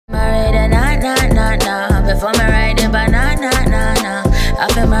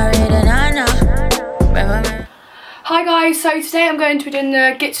guys, so today I'm going to be doing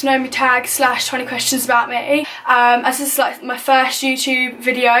the get to know me tag / 20 questions about me. As this is like my first YouTube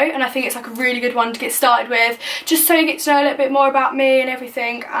video, and I think it's like a really good one to get started with, just so you get to know a little bit more about me and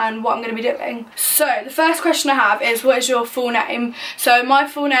everything and what I'm going to be doing. So the first question I have is, what is your full name? So my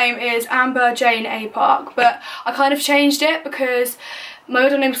full name is Amber Jane A. Park, but I kind of changed it because my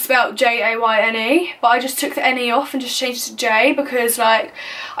middle name is spelled Jayne, but I just took the NE off and just changed it to J because like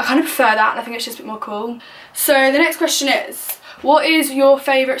I kind of prefer that and I think it's just a bit more cool. So the next question is, what is your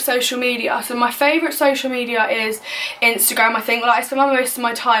favourite social media? So my favourite social media is Instagram. I think like I spend most of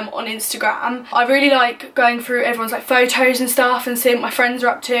my time on Instagram. I really like going through everyone's like photos and stuff and seeing what my friends are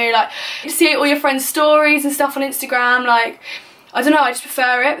up to. Like you see all your friends' stories and stuff on Instagram. Like I don't know, I just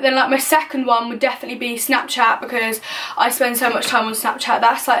prefer it. But then like my second one would definitely be Snapchat because I spend so much time on Snapchat.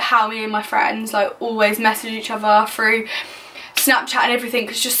 That's like how me and my friends like always message each other through Snapchat and everything,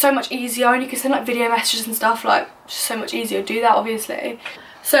 because it's just so much easier and you can send like video messages and stuff, like just so much easier to do that obviously.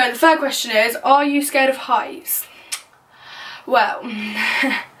 So the third question is, are you scared of heights? Well,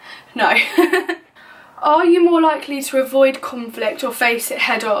 no. Are you more likely to avoid conflict or face it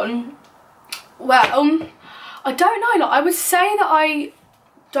head on? Well, I don't know, like I would say that I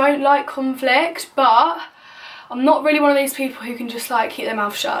don't like conflict, but I'm not really one of these people who can just like keep their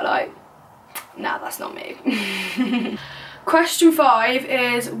mouth shut. Like, nah, that's not me. Question 5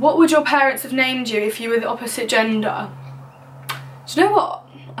 is, what would your parents have named you if you were the opposite gender? Do you know what?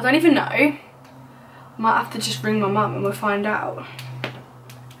 I don't even know. I might have to just ring my mum and we'll find out.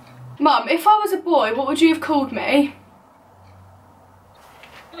 Mum, if I was a boy, what would you have called me?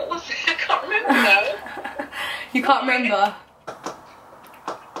 What was it? I can't remember now. You can't remember?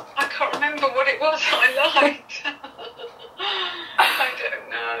 I can't remember what it was that I liked. I don't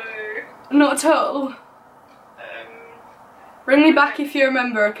know. Not at all? Ring me back if you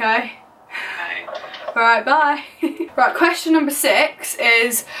remember, okay? Okay. Alright, bye. Right, question number 6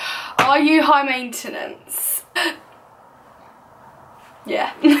 is, are you high maintenance?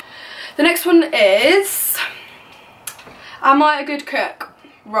 Yeah. The next one is, am I a good cook?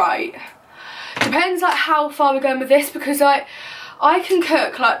 Right. Depends like how far we're going with this, because like I can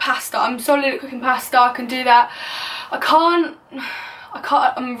cook like pasta. I'm solid at cooking pasta. I can do that.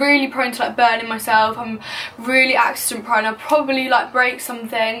 I'm really prone to like burning myself. I'm really accident prone. I'll probably like break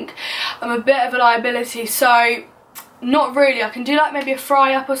something. I'm a bit of a liability, so not really. I can do like maybe a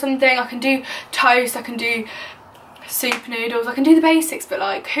fry up or something. I can do toast. I can do soup noodles. I can do the basics, but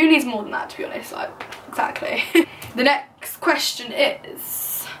like who needs more than that, to be honest? Like, exactly. The next question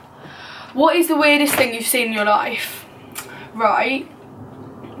is, what is the weirdest thing you've seen in your life? Right.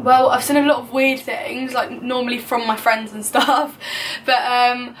 Well, I've seen a lot of weird things, like normally from my friends and stuff, but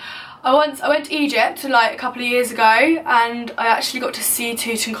I went to Egypt like a couple of years ago, and I actually got to see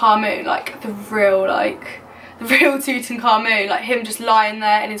Tutankhamun, like the real Tutankhamun, like him just lying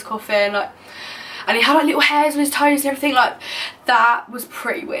there in his coffin, like, and he had like little hairs on his toes and everything. Like that was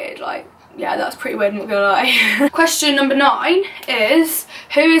pretty weird. Like, yeah, that's pretty weird, I'm not gonna lie. Question number 9 is,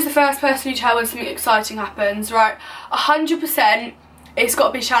 who is the first person you tell when something exciting happens? Right, 100%. It's got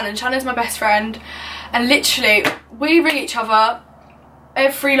to be Shannon. Shannon's my best friend, and literally we ring each other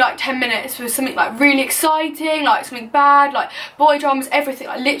every like 10 minutes with something like really exciting, like something bad, like boy dramas, everything.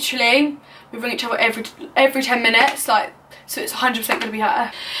 Like literally we ring each other every 10 minutes, like, so it's 100% going to be her.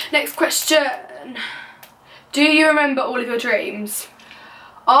 Next question, do you remember all of your dreams?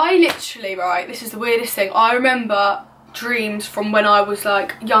 I literally, right, this is the weirdest thing, I remember dreams from when I was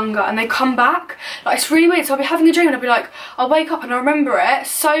like younger and they come back. Like it's really weird. So I'll be having a dream and I'll be like, I'll wake up and I remember it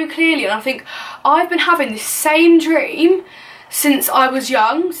so clearly, and I think I've been having this same dream since I was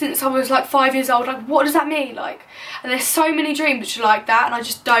young, since I was like 5 years old. Like, what does that mean? Like, and there's so many dreams which are like that, and I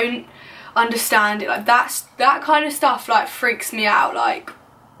just don't understand it. Like that kind of stuff like freaks me out. Like,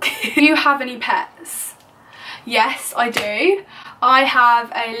 do you have any pets? Yes, I do. I have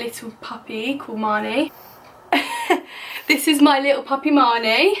a little puppy called Marnie. This is my little puppy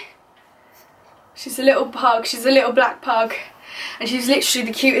Marnie. She's a little pug, she's a little black pug, and she's literally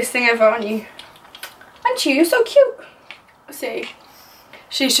the cutest thing ever, aren't you? Aren't you? You're so cute. See,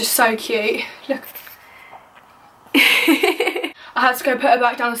 she's just so cute. Look. I had to go put her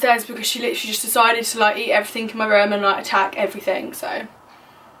back downstairs because she literally just decided to like eat everything in my room and like attack everything, so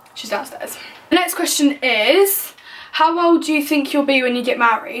she's downstairs. The next question is, how old do you think you'll be when you get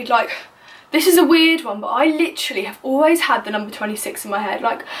married? Like, this is a weird one, but I literally have always had the number 26 in my head.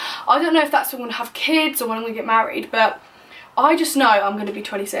 Like, I don't know if that's when I'm going to have kids or when I'm going to get married, but I just know I'm going to be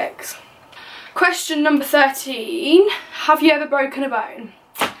 26. Question number 13. Have you ever broken a bone?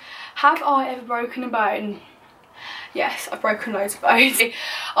 Have I ever broken a bone? Yes, I've broken loads of bones.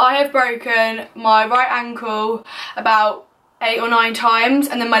 I have broken my right ankle about 8 or 9 times,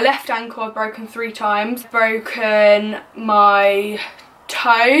 and then my left ankle I've broken 3 times. Broken my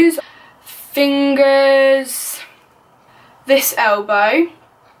toes, fingers, this elbow.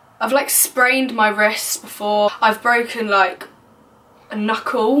 I've like sprained my wrist before. I've broken like a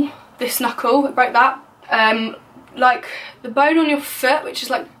knuckle, this knuckle, I broke that. Like the bone on your foot, which is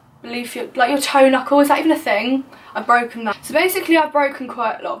like, I believe your toe knuckle, is that even a thing? I've broken that. So basically I've broken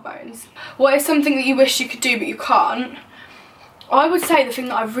quite a lot of bones. What is something that you wish you could do but you can't? I would say the thing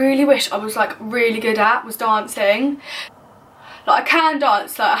that I really wish I was like really good at was dancing. Like I can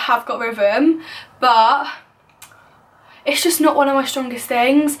dance, like I have got rhythm, but it's just not one of my strongest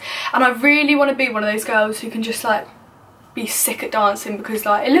things, and I really want to be one of those girls who can just like be sick at dancing because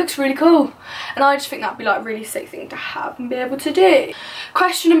like it looks really cool, and I just think that'd be like a really sick thing to have and be able to do.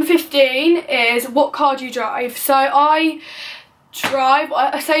 Question number 15 is, what car do you drive? So I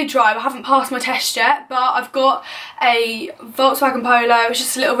say drive, I haven't passed my test yet, but I've got a Volkswagen Polo, which is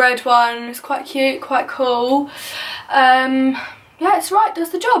just a little red one. It's quite cute, quite cool. Yeah, it's right,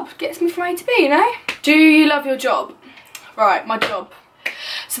 does the job, gets me from A to B, you know? Do you love your job? Right, my job.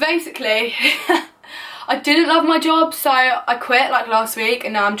 So basically, I didn't love my job, so I quit like last week,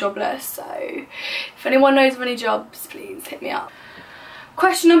 and now I'm jobless. So if anyone knows of any jobs, please hit me up.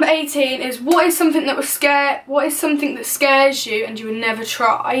 Question number 18 is, what is something that scares you and you would never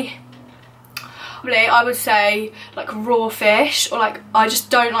try? Probably I would say like raw fish, or like I just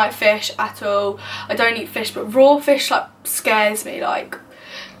don't like fish at all. I don't eat fish, but raw fish like scares me, like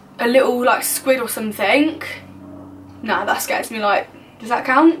a little like squid or something. Nah, that scares me. Like, does that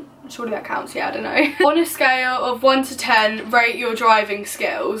count? Surely that counts, yeah, I don't know. On a scale of 1 to 10, rate your driving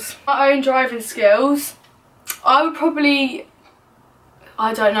skills. My own driving skills, I would probably,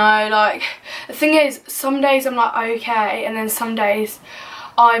 I don't know, like, the thing is, some days I'm like okay, and then some days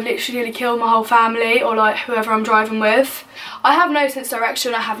I've literally nearly killed my whole family, or like whoever I'm driving with. I have no sense of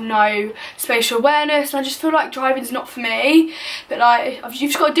direction, I have no spatial awareness, and I just feel like driving's not for me. But like,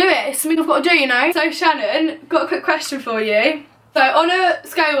 you've just got to do it, it's something I've got to do, you know? So Shannon, got a quick question for you. So on a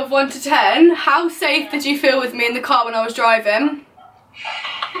scale of 1 to 10, how safe did you feel with me in the car when I was driving?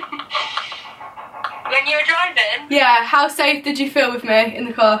 When you were driving? Yeah, how safe did you feel with me in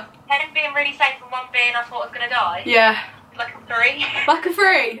the car? 10 being really safe and 1 being I thought I was going to die? Yeah. Like a 3? Like a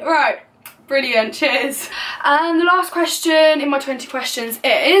 3, right. Brilliant, cheers. And the last question in my 20 questions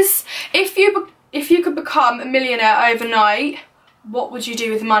is, if you could become a millionaire overnight, what would you do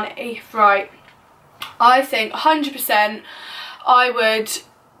with the money? Right. I think 100% I would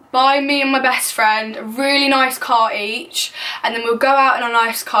buy me and my best friend a really nice car each, and then we'll go out in a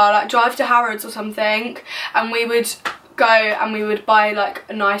nice car, like drive to Harrods or something, and we would go and we would buy like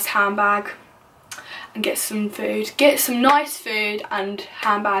a nice handbag and get some food, get some nice food and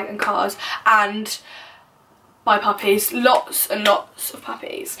handbag and cars, and buy puppies, lots and lots of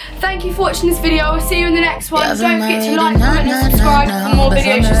puppies. Thank you for watching this video. I'll see you in the next one. Don't forget to like, comment and subscribe for more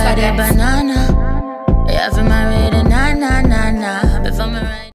videos just like this.